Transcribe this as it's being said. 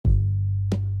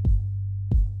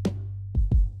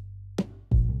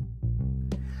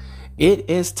It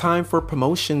is time for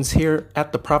promotions here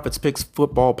at the Profits Picks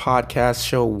Football Podcast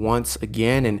Show once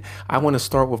again. And I want to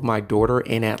start with my daughter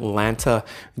in Atlanta,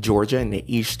 Georgia, in the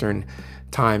Eastern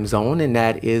time zone. And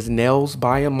that is Nails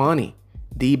by Amani,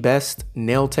 the best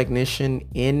nail technician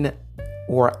in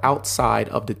or outside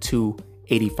of the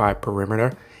 285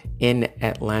 perimeter in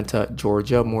Atlanta,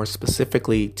 Georgia, more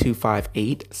specifically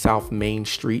 258 South Main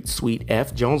Street, Suite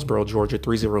F, Jonesboro, Georgia,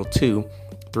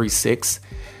 30236.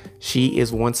 She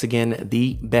is once again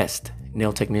the best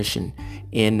nail technician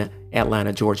in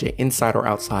Atlanta, Georgia, inside or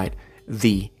outside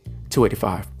the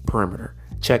 285 perimeter.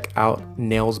 Check out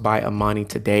Nails by Amani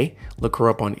today. Look her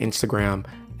up on Instagram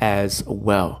as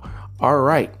well. All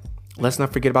right, let's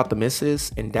not forget about the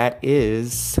misses, and that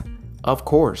is, of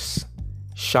course,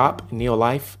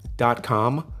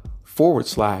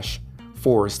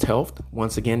 shopneolife.com/Forest Health.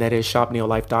 Once again, that is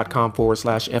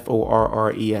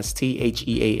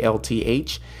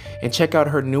shopneolife.com/FORRESTHEALTH. And check out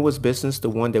her newest business, the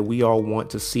one that we all want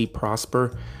to see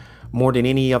prosper more than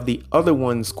any of the other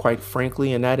ones, quite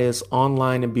frankly, and that is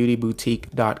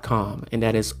onlineandbeautyboutique.com. And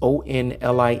that is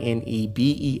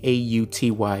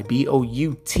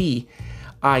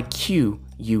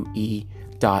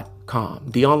ONLINEBEAUTYBOUTIQUE.com.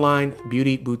 The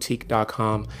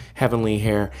onlinebeautyboutique.com, Heavenly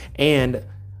Hair. And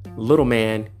little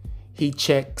man, he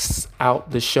checks out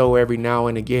the show every now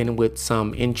and again with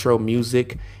some intro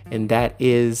music, and that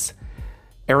is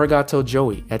Arigato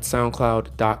Joey at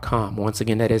SoundCloud.com. Once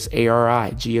again, that is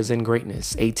ARIG as in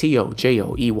greatness,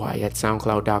 ATOJOEY at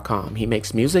SoundCloud.com. He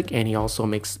makes music, and he also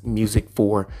makes music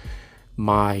for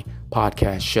my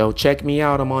podcast show. Check me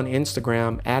out. I'm on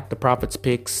Instagram at The Profits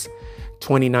Picks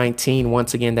 2019.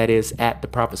 Once again, that is at The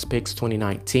Profits Picks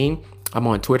 2019. I'm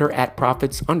on Twitter at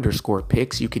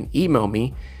Profits_Picks. You can email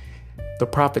me,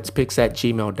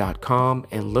 theprofitspicks@gmail.com,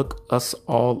 and look us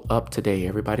all up today.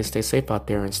 Everybody stay safe out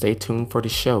there and stay tuned for the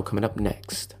show coming up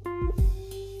next.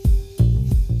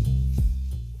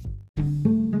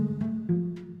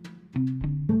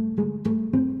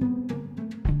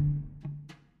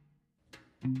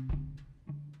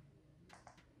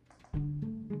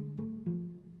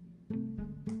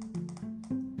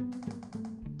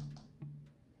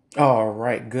 All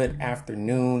right, good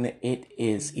afternoon. It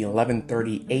is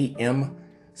 11:30 a.m.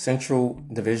 Central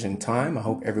Division time. I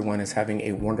hope everyone is having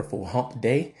a wonderful hump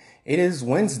day. It is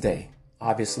Wednesday,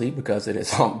 obviously, because it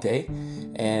is hump day,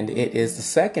 and it is the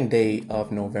second day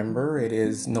of November. It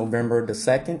is November the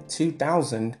 2nd,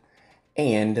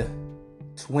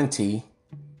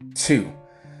 2022.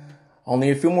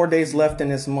 Only a few more days left in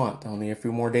this month, only a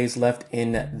few more days left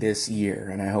in this year.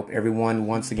 And I hope everyone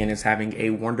once again is having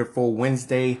a wonderful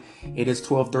Wednesday. It is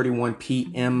 12:31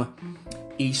 p.m.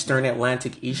 Eastern,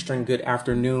 Atlantic Eastern. Good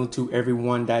afternoon to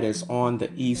everyone that is on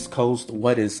the East Coast.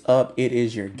 What is up? It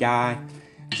is your guy,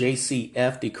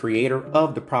 JCF, the creator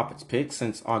of the Profits Pick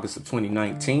since August of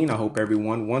 2019. I hope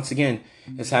everyone once again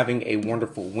is having a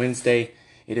wonderful Wednesday.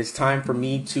 It is time for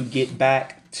me to get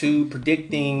back to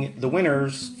predicting the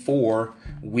winners for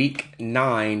Week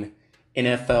 9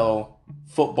 NFL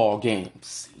football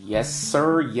games. Yes,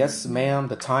 sir. Yes, ma'am.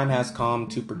 The time has come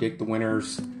to predict the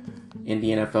winners in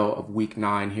the NFL of Week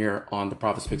 9 here on the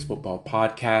Profits Picks Football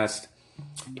Podcast.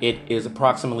 It is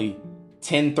approximately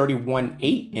 10:31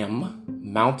 a.m.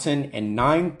 Mountain and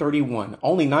 9:31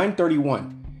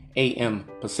 a.m.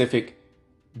 Pacific.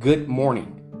 Good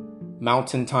morning,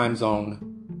 Mountain Time Zone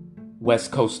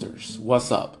West Coasters. What's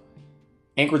up?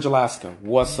 Anchorage, Alaska.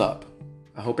 What's up?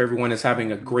 I hope everyone is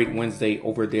having a great Wednesday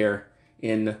over there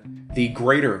in the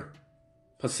greater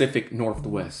Pacific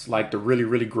Northwest, like the really,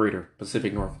 really greater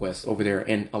Pacific Northwest over there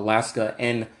in Alaska.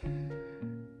 And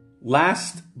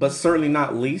last, but certainly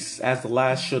not least, as the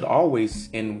last should always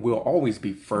and will always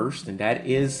be first, and that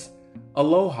is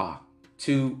aloha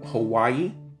to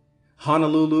Hawaii,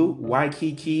 Honolulu,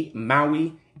 Waikiki,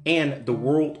 Maui, and the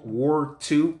World War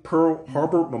II Pearl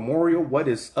Harbor Memorial. What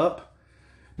is up?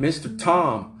 Mr.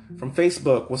 Tom from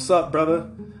Facebook. What's up, brother?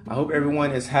 I hope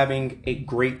everyone is having a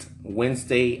great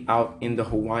Wednesday out in the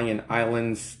Hawaiian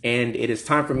Islands. And it is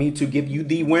time for me to give you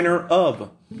the winner of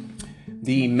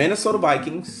the Minnesota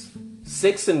Vikings,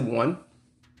 6-1,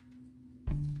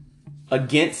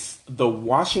 against the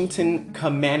Washington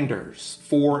Commanders,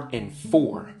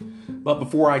 4-4. But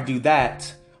before I do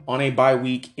that, on a bye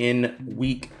week in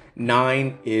Week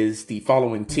 9 is the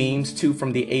following teams. 2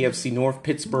 from the AFC North,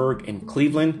 Pittsburgh and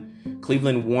Cleveland.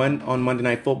 Cleveland won on Monday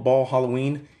Night Football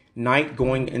Halloween night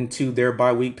going into their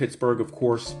bye week. Pittsburgh, of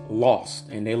course, lost,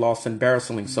 and they lost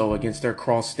embarrassingly so against their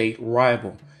cross-state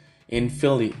rival in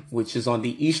Philly, which is on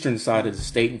the eastern side of the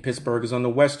state, and Pittsburgh is on the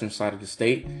western side of the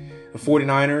state. The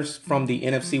 49ers from the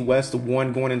NFC West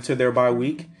won going into their bye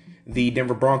week. The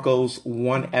Denver Broncos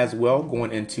won as well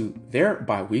going into their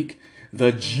bye week.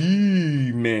 The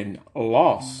G-Men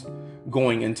lost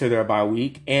going into their bye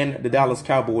week. And the Dallas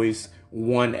Cowboys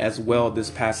won as well this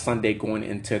past Sunday going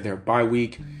into their bye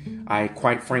week. I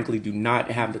quite frankly do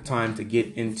not have the time to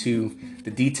get into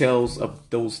the details of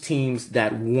those teams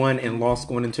that won and lost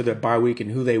going into their bye week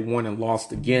and who they won and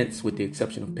lost against, with the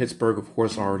exception of Pittsburgh. Of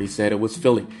course, I already said it was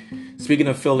Philly. Speaking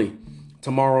of Philly,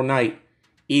 tomorrow night,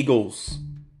 Eagles,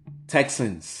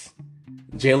 Texans.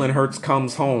 Jalen Hurts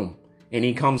comes home, and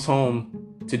he comes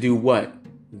home to do what?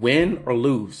 Win or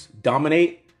lose?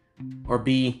 Dominate or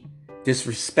be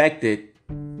disrespected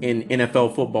in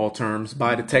NFL football terms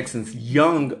by the Texans'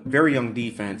 very young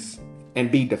defense and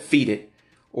be defeated?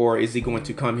 Or is he going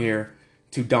to come here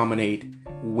to dominate,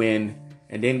 win,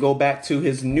 and then go back to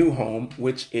his new home,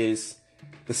 which is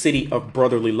the city of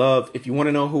brotherly love? If you want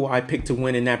to know who I picked to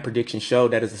win in that prediction show,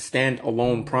 that is a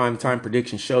standalone primetime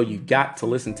prediction show. You got to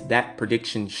listen to that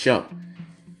prediction show.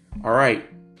 All right.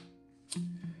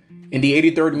 In the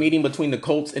 83rd meeting between the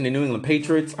Colts and the New England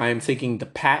Patriots, I am taking the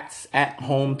Pats at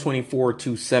home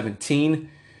 24-17.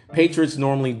 Patriots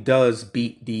normally does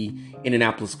beat the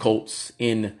Indianapolis Colts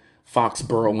in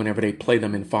Foxborough whenever they play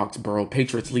them in Foxborough.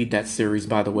 Patriots lead that series,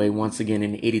 by the way, once again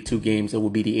in 82 games. It will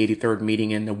be the 83rd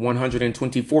meeting and the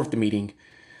 124th meeting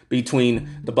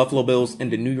between the Buffalo Bills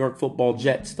and the New York Football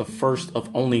Jets, the first of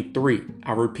only three.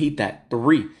 I repeat that,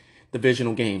 3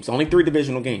 divisional games. Only 3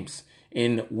 divisional games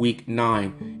in week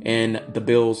 9, and the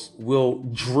Bills will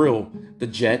drill the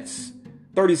Jets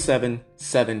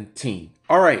 37-17.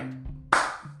 All right.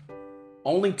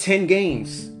 Only 10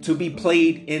 games to be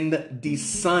played in the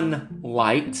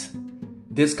sunlight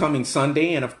this coming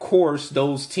Sunday. And of course,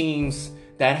 those teams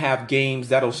that have games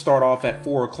that'll start off at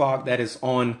 4 o'clock, that is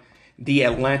on the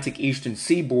Atlantic Eastern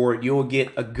Seaboard, you'll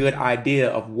get a good idea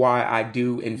of why I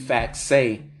do, in fact,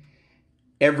 say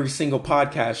every single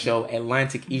podcast show,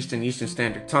 Atlantic Eastern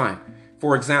Standard Time.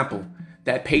 For example,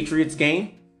 that Patriots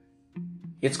game,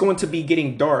 it's going to be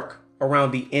getting dark around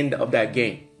the end of that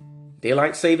game.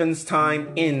 Daylight savings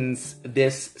time ends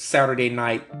this Saturday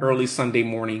night, early Sunday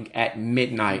morning at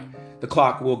midnight. The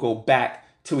clock will go back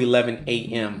to 11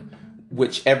 a.m.,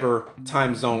 whichever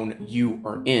time zone you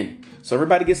are in. So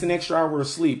everybody gets an extra hour of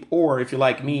sleep, or if you're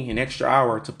like me, an extra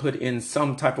hour to put in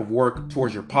some type of work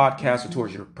towards your podcast or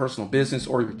towards your personal business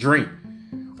or your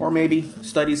dream, or maybe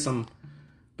study some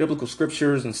biblical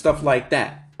scriptures and stuff like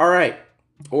that. All right.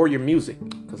 Or your music,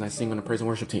 because I sing on the praise and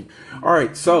worship team. All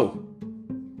right. So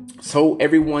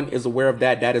everyone is aware of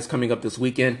that. That is coming up this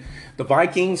weekend. The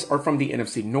Vikings are from the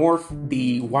NFC North.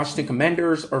 The Washington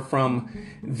Commanders are from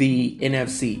the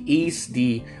NFC East.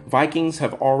 The Vikings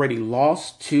have already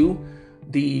lost to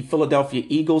the Philadelphia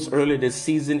Eagles earlier this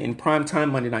season in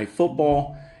primetime Monday Night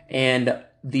Football. And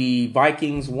the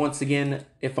Vikings, once again,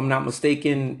 if I'm not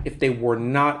mistaken, if they were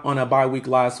not on a bye week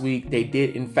last week, they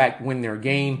did in fact win their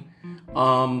game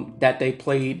that they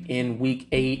played in week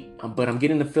 8, but I'm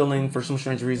getting the feeling for some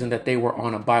strange reason that they were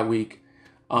on a bye week.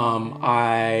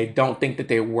 I don't think that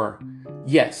they were.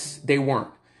 Yes, they weren't.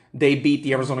 They beat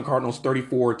the Arizona Cardinals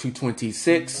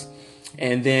 34-26,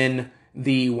 and then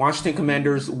the Washington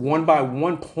Commanders won by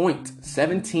 1 point,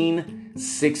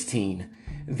 17-16.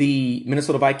 The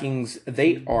Minnesota Vikings,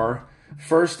 they are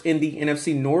first in the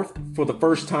NFC North for the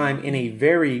first time in a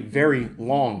very, very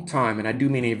long time, and I do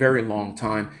mean a very long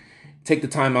time. Take the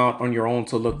time out on your own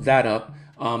to look that up.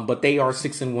 But they are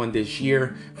 6-1 this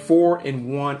year,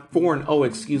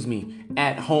 4-0,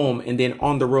 at home, and then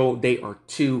on the road they are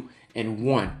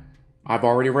 2-1. I've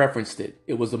already referenced it.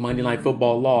 It was a Monday Night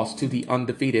Football loss to the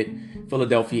undefeated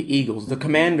Philadelphia Eagles. The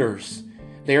Commanders,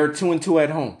 they are 2-2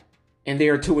 at home, and they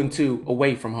are 2-2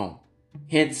 away from home.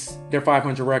 Hence their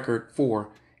 500 record,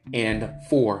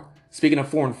 4-4. Speaking of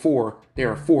 4-4, they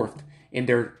are 4th in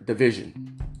their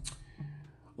division.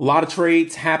 A lot of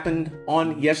trades happened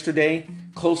on yesterday.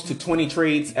 Close to 20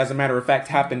 trades, as a matter of fact,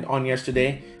 happened on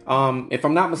yesterday. If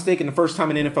I'm not mistaken, the first time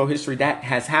in NFL history that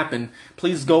has happened.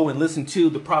 Please go and listen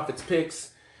to the Prophet's Picks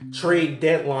Trade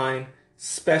Deadline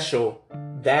Special.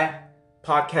 That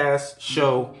podcast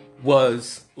show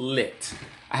was lit.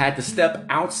 I had to step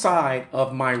outside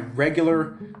of my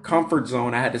regular comfort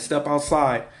zone. I had to step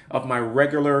outside of my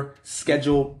regular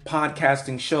scheduled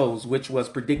podcasting shows, which was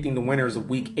predicting the winners of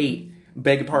week 8.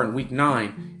 Week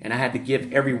 9, and I had to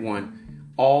give everyone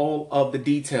all of the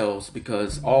details,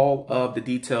 because all of the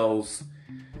details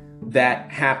that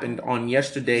happened on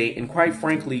yesterday and quite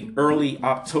frankly early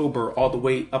October all the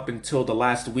way up until the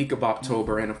last week of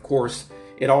October, and of course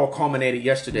it all culminated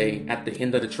yesterday at the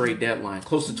end of the trade deadline.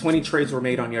 Close to 20 trades were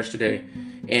made on yesterday,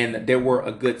 and there were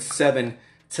a good 7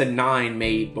 to 9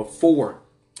 made before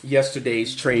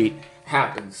yesterday's trade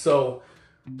happened. So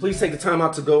please take the time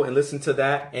out to go and listen to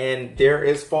that. And there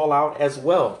is fallout as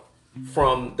well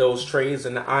from those trades,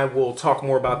 and I will talk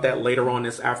more about that later on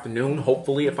this afternoon.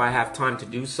 Hopefully, if I have time to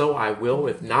do so, I will.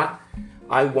 If not,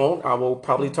 I won't. I will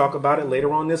probably talk about it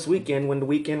later on this weekend when the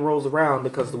weekend rolls around,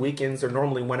 because the weekends are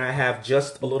normally when I have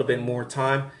just a little bit more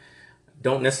time.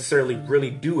 Don't necessarily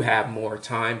really do have more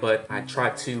time, but I try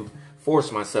to force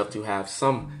myself to have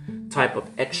some type of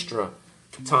extra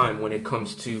time when it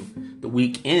comes to the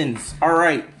weekends. All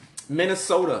right,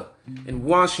 Minnesota and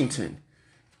Washington.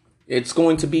 It's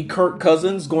going to be Kirk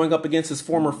Cousins going up against his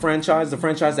former franchise, the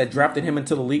franchise that drafted him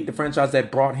into the league, the franchise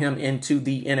that brought him into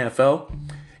the NFL.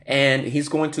 And he's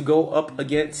going to go up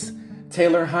against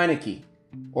Taylor Heineke.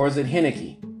 Or is it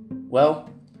Heineke?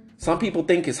 Well, some people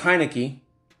think it's Heineke.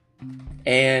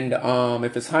 And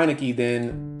if it's Heineke,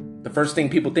 then the first thing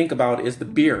people think about is the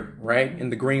beer, right?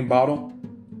 In the green bottle.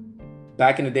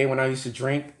 Back in the day when I used to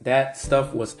drink, that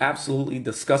stuff was absolutely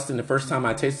disgusting the first time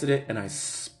I tasted it, and I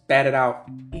spat it out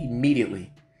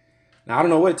immediately. Now, I don't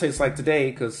know what it tastes like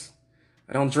today because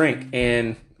I don't drink.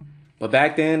 But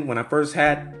back then, when I first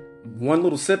had one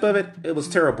little sip of it, it was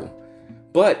terrible.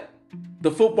 But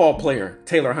the football player,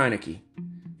 Taylor Heineke,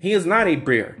 he is not a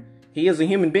beer. He is a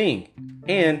human being.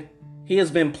 And he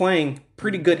has been playing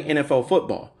pretty good NFL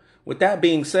football. With that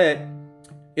being said,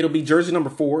 it'll be jersey number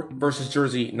 4 versus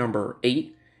jersey number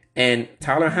 8. And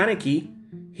Taylor Heineke,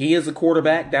 he is a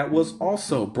quarterback that was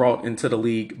also brought into the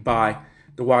league by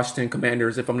the Washington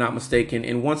Commanders, if I'm not mistaken.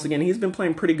 And once again, he's been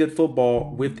playing pretty good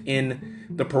football within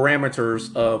the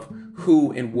parameters of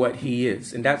who and what he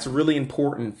is. And that's really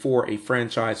important for a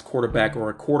franchise quarterback or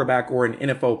an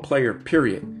NFL player,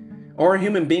 period, or a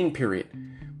human being, period.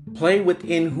 Play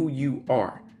within who you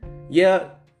are. Yeah,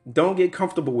 don't get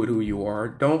comfortable with who you are.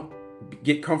 Don't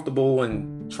get comfortable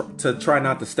and try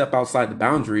not to step outside the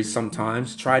boundaries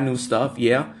sometimes. Try new stuff.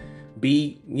 Yeah.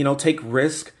 Take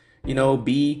risk,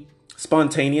 be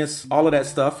spontaneous, all of that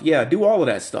stuff. Yeah, do all of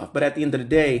that stuff. But at the end of the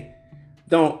day,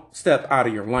 don't step out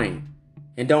of your lane.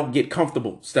 And don't get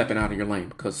comfortable stepping out of your lane,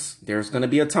 because there's going to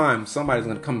be a time somebody's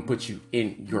going to come and put you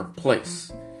in your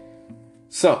place.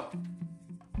 So,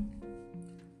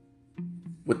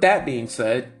 with that being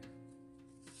said,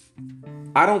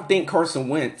 I don't think Carson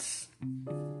Wentz,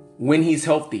 when he's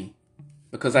healthy,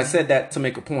 because I said that to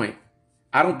make a point,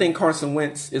 I don't think Carson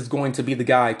Wentz is going to be the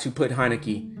guy to put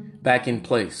Heineke back in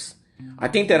place. I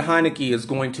think that Heineke is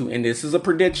going to, and this is a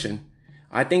prediction,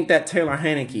 I think that Taylor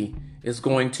Heineke is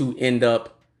going to end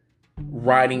up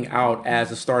riding out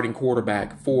as a starting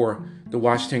quarterback for the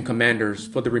Washington Commanders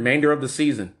for the remainder of the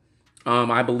season.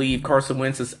 I believe Carson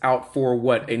Wentz is out for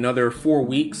another 4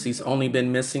 weeks. He's only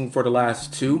been missing for the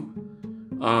last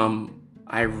 2.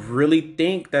 I really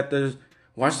think that the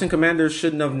Washington Commanders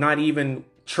shouldn't have not even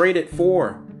traded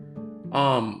for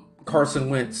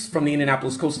Carson Wentz from the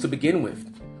Indianapolis Colts to begin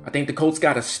with. I think the Colts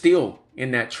got a steal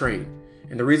in that trade.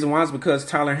 And the reason why is because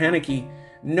Taylor Heineke,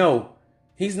 no,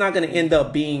 he's not going to end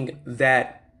up being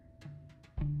that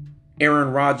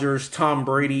Aaron Rodgers, Tom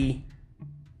Brady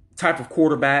type of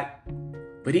quarterback,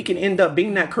 but he can end up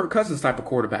being that Kirk Cousins type of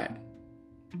quarterback.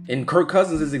 And Kirk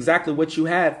Cousins is exactly what you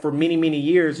had for many, many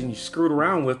years, and you screwed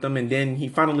around with him, and then he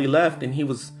finally left, and he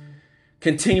was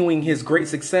continuing his great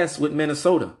success with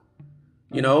Minnesota.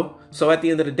 So at the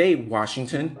end of the day,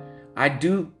 Washington, I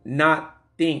do not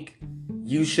think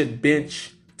you should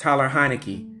bench Taylor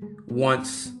Heineke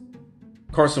once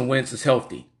Carson Wentz is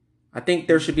healthy. I think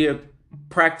there should be a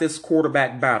practice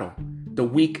quarterback battle the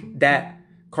week that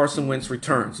Carson Wentz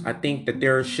returns. I think that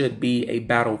there should be a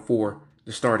battle for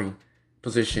the starting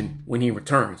position when he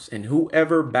returns. And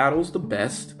whoever battles the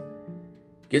best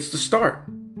gets to start.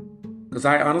 Because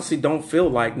I honestly don't feel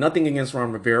like, nothing against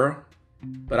Ron Rivera,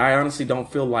 but I honestly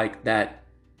don't feel like that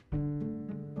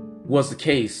was the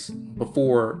case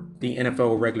before the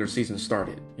NFL regular season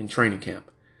started in training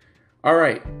camp. All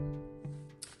right.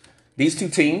 These two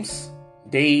teams,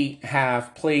 they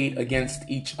have played against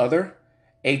each other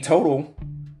a total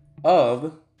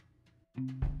of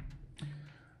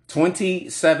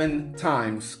 27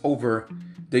 times over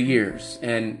the years.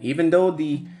 And even though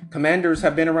the Commanders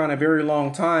have been around a very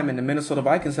long time and the Minnesota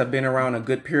Vikings have been around a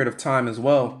good period of time as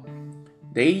well,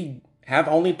 they have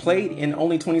only played in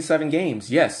only 27 games.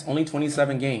 Yes, only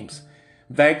 27 games.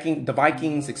 The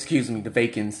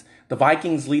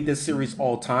Vikings lead this series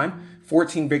all time.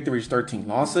 14 victories, 13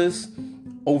 losses.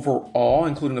 Overall,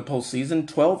 including the postseason,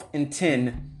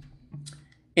 12-10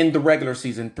 in the regular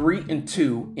season,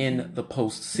 3-2 in the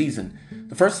postseason.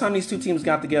 The first time these two teams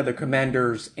got together,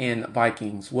 Commanders and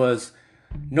Vikings, was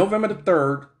November the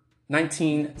 3rd,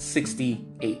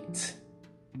 1968.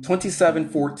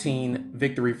 27-14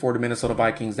 victory for the Minnesota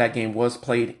Vikings. That game was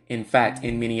played, in fact,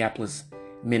 in Minneapolis,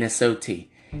 Minnesota.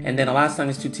 And then the last time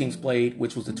these two teams played,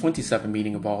 which was the 27th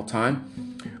meeting of all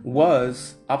time,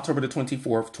 was October the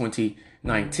 24th,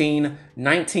 2019.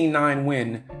 19-9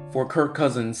 win for Kirk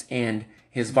Cousins and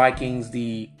his Vikings.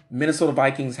 The Minnesota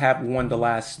Vikings have won the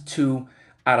last 2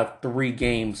 out of 3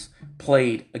 games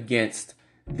played against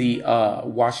the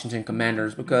Washington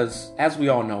Commanders because, as we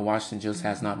all know, Washington just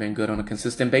has not been good on a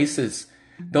consistent basis.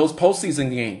 Those postseason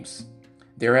games,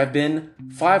 there have been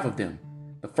 5 of them.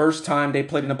 The first time they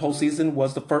played in the postseason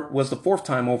was the 4th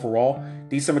time overall.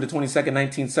 December the 22nd,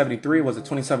 1973 was a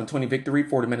 27-20 victory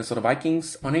for the Minnesota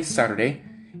Vikings on a Saturday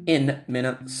in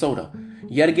Minnesota.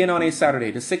 Yet again on a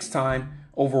Saturday, the 6th time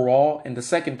overall in the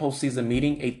second postseason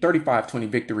meeting, a 35-20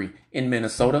 victory in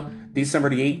Minnesota.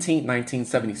 December the 18th,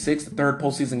 1976. The third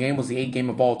postseason game was the 8th game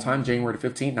of all time, January the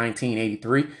 15th,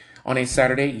 1983 on a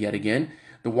Saturday yet again.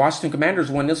 The Washington Commanders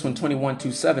won this one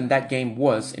 21-7. That game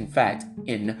was, in fact,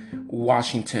 in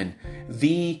Washington.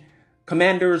 The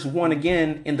Commanders won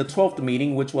again in the 12th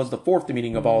meeting, which was the 4th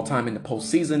meeting of all time in the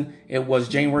postseason. It was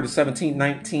January the 17th,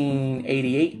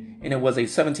 1988, and it was a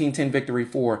 17-10 victory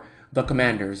for the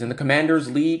Commanders. And the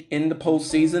Commanders lead in the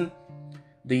postseason.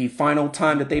 The final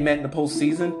time that they met in the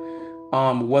postseason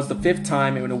was the 5th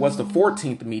time, and it was the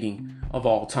 14th meeting of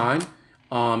all time.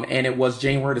 And it was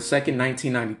January the 2nd,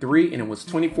 1993, and it was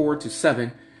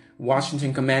 24-7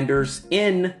 Washington Commanders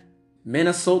in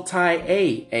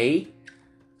Minnesota.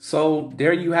 So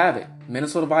there you have it.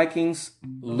 Minnesota Vikings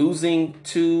losing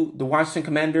to the Washington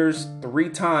Commanders 3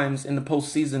 times in the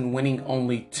postseason, winning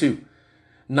only 2.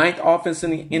 9th offense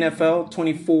in the NFL,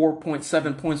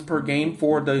 24.7 points per game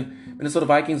for the Minnesota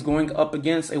Vikings, going up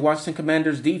against a Washington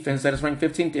Commanders defense that is ranked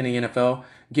 15th in the NFL,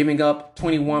 giving up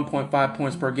 21.5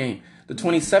 points per game. The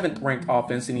 27th ranked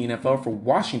offense in the NFL for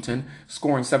Washington,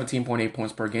 scoring 17.8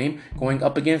 points per game, going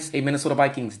up against a Minnesota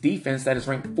Vikings defense that is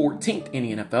ranked 14th in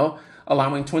the NFL,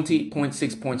 allowing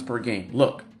 20.6 points per game.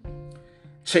 Look,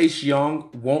 Chase Young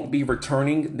won't be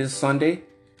returning this Sunday,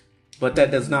 but that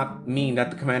does not mean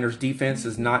that the Commanders defense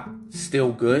is not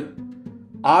still good.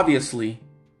 Obviously,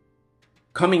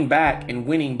 coming back and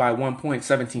winning by 1 point,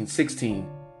 17-16,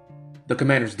 the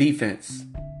Commanders defense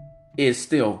is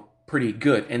still pretty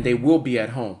good, and they will be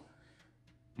at home.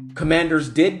 Commanders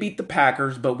did beat the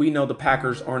Packers, but we know the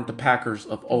Packers aren't the Packers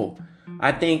of old.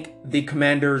 I think the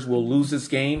Commanders will lose this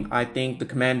game. I think the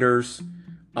Commanders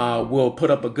will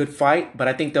put up a good fight, but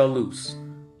I think they'll lose.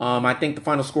 I think the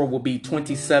final score will be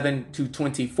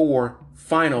 27-24,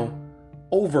 final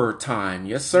overtime.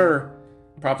 Yes, sir.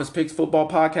 Prophets Picks Football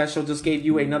Podcast Show just gave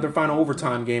you another final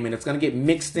overtime game, and it's going to get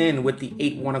mixed in with the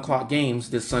 8 1 o'clock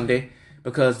games this Sunday,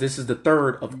 because this is the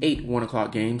third of 8 1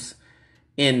 o'clock games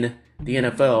in the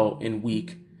NFL in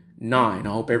week 9. I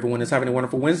hope everyone is having a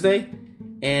wonderful Wednesday,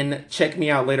 and check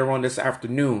me out later on this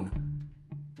afternoon.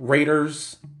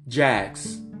 Raiders,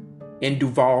 Jags in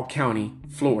Duval County,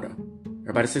 Florida.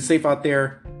 Everybody stay safe out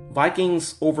there.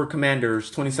 Vikings over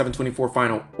Commanders, 27-24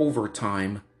 final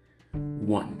overtime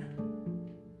 1.